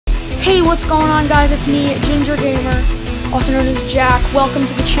Hey, what's going on, guys? It's me, Ginger Gamer, also known as Jack. Welcome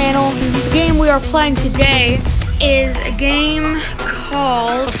to the channel. The game we are playing today is a game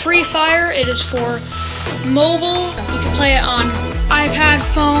called Free Fire. It is for mobile. You can play it on iPad,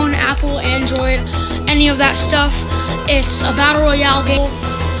 phone, Apple, Android, any of that stuff. It's a battle royale game,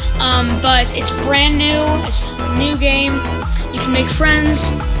 but it's brand new. It's a new game. You can make friends,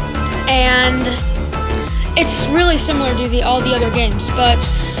 and it's really similar to all the other games. But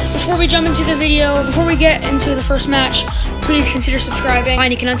before we jump into the video, before we get into the first match, please consider subscribing.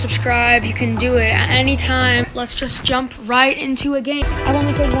 You can unsubscribe, you can do it at any time. Let's just jump right into a game. I've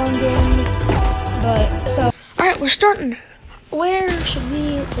only played one game, but so. Alright, we're starting. Where should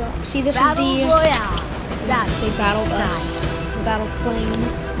we go? See, this Battle is the Royale. That's say battle bus, the battle plane.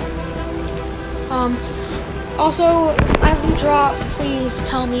 Also, as we drop, please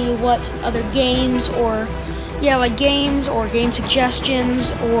tell me what other games or games or game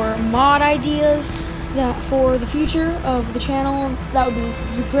suggestions or mod ideas that for the future of the channel. That would be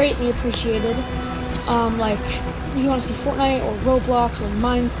greatly appreciated. Like if you want to see Fortnite or Roblox or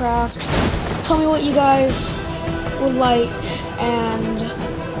Minecraft, tell me what you guys would like and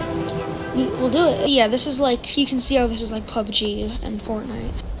we'll do it. Yeah, this is like, you can see how this is like PUBG and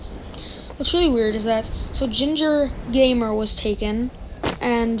Fortnite. What's really weird is that, so Ginger Gamer was taken,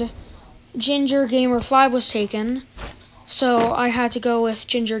 and Ginger Gamer 5 was taken, so I had to go with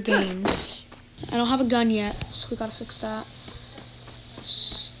Ginger Games. I don't have a gun yet, so we gotta fix that.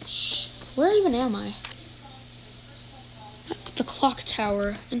 Where even am I? At the clock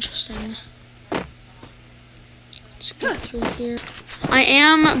tower. Interesting. Let's get through here. I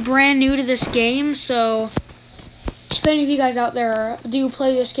am brand new to this game, so if any of you guys out there do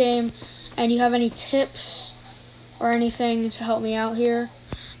play this game and you have any tips or anything to help me out here,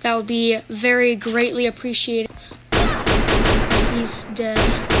 that would be very greatly appreciated. He's dead.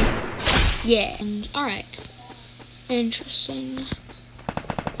 Yeah. Alright. Interesting.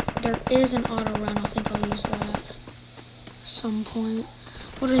 There is an auto run. I think I'll use that at some point.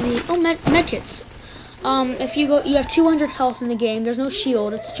 What are these? Oh, medkits. If you go, you have 200 health in the game. There's no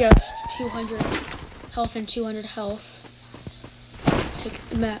shield. It's just 200 health and 200 health. Take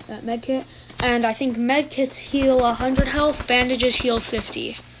that medkit. And I think medkits heal 100 health. Bandages heal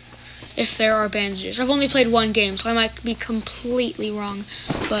 50. If there are bandages. I've only played one game, so I might be completely wrong.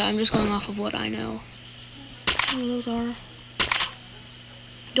 But I'm just going off of what I know. What those are.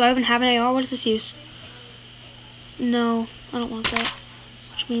 Do I even have an AR? What is this use? No, I don't want that.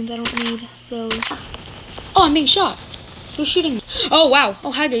 Which means I don't need those. Oh, I'm being shot. Who's shooting me? Oh, wow.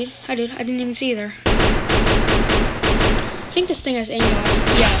 Oh, hi, dude. Hi, dude. I didn't even see you there. I think this thing has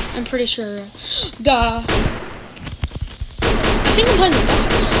aimbot. Yeah, I'm pretty sure. Duh. I think I'm playing with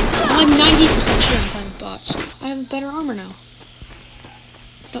bots. I'm like 90% sure I'm playing with bots. I have better armor now.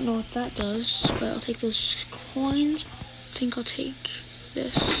 Don't know what that does, but I'll take those coins. I think I'll take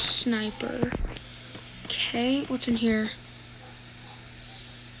this sniper. Okay, what's in here?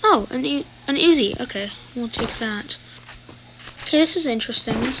 Oh, an Uzi. Okay, we'll take that. Okay, this is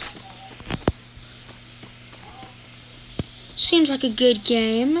interesting. Seems like a good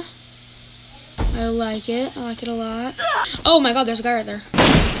game. I like it. I like it a lot. Oh my god, there's a guy right there.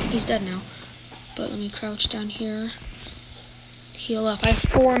 He's dead now. But let me crouch down here. Heal up. I have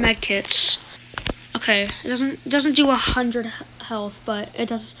 4 medkits. Okay, it doesn't do 100 health, but it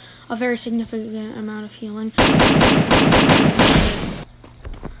does a very significant amount of healing.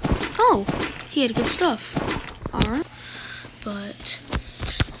 Oh, he had good stuff. Alright. But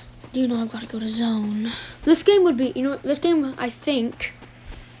do you know I've got to go to zone. This game would be, this game, I think,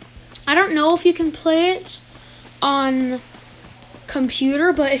 I don't know if you can play it on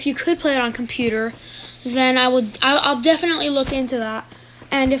computer, but if you could play it on computer, then I'll definitely look into that.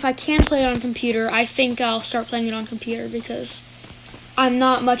 And if I can play it on computer, I think I'll start playing it on computer because I'm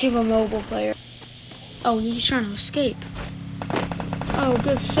not much of a mobile player. Oh, he's trying to escape. Oh,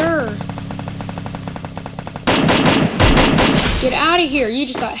 good sir. Get out of here. You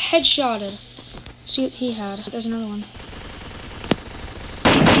just got headshotted. See what he had. There's another one.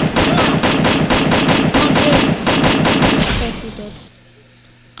 Okay, he's dead.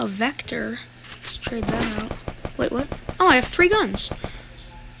 A vector. Let's trade that out. Wait, what? Oh, I have 3 guns.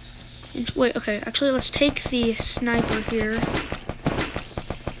 Wait, okay. Actually, let's take the sniper here.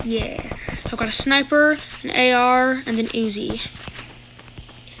 Yeah. I've got a sniper, an AR, and an Uzi.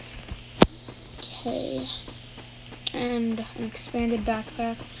 Okay. And an expanded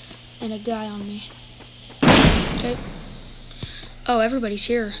backpack, and a guy on me. Okay. Oh, everybody's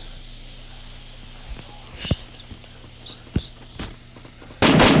here.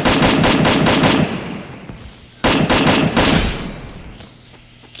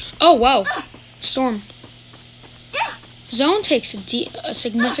 Oh, wow. Storm. Zone takes a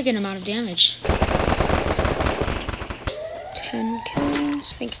significant amount of damage. 10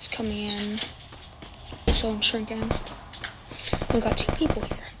 kills. I think it's coming in. Zone shrinking. We got 2 people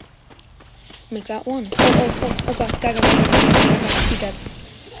here. Make that 1. Oh god, guy. He's dead.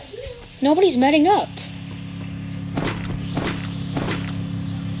 Nobody's medding up.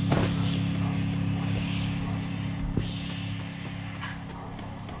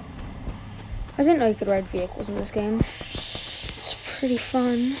 I didn't know you could ride vehicles in this game. It's pretty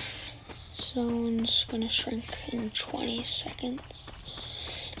fun. Zone's gonna shrink in 20 seconds.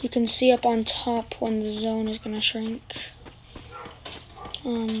 You can see up on top when the zone is gonna shrink.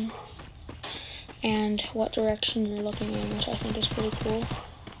 And what direction you're looking in, which I think is pretty cool.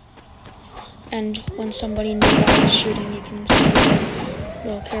 And when somebody nearby is shooting, you can see the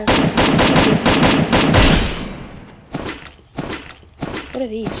little character. What are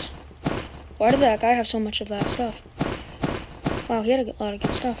these? Why did that guy have so much of that stuff? Wow, he had a lot of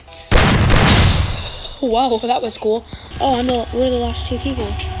good stuff. Wow, that was cool. Oh, I know. We're the last 2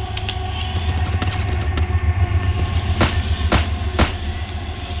 people.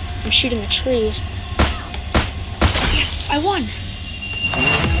 I'm shooting a tree. Yes, I won!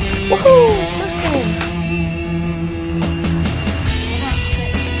 Woohoo! First game!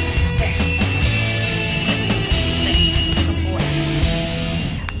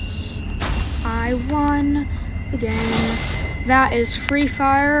 Yes, I won the game. That is Free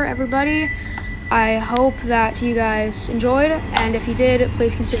Fire, everybody. I hope that you guys enjoyed, and if you did,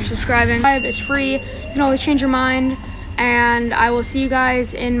 please consider subscribing. It's free. You can always change your mind, and I will see you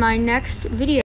guys in my next video.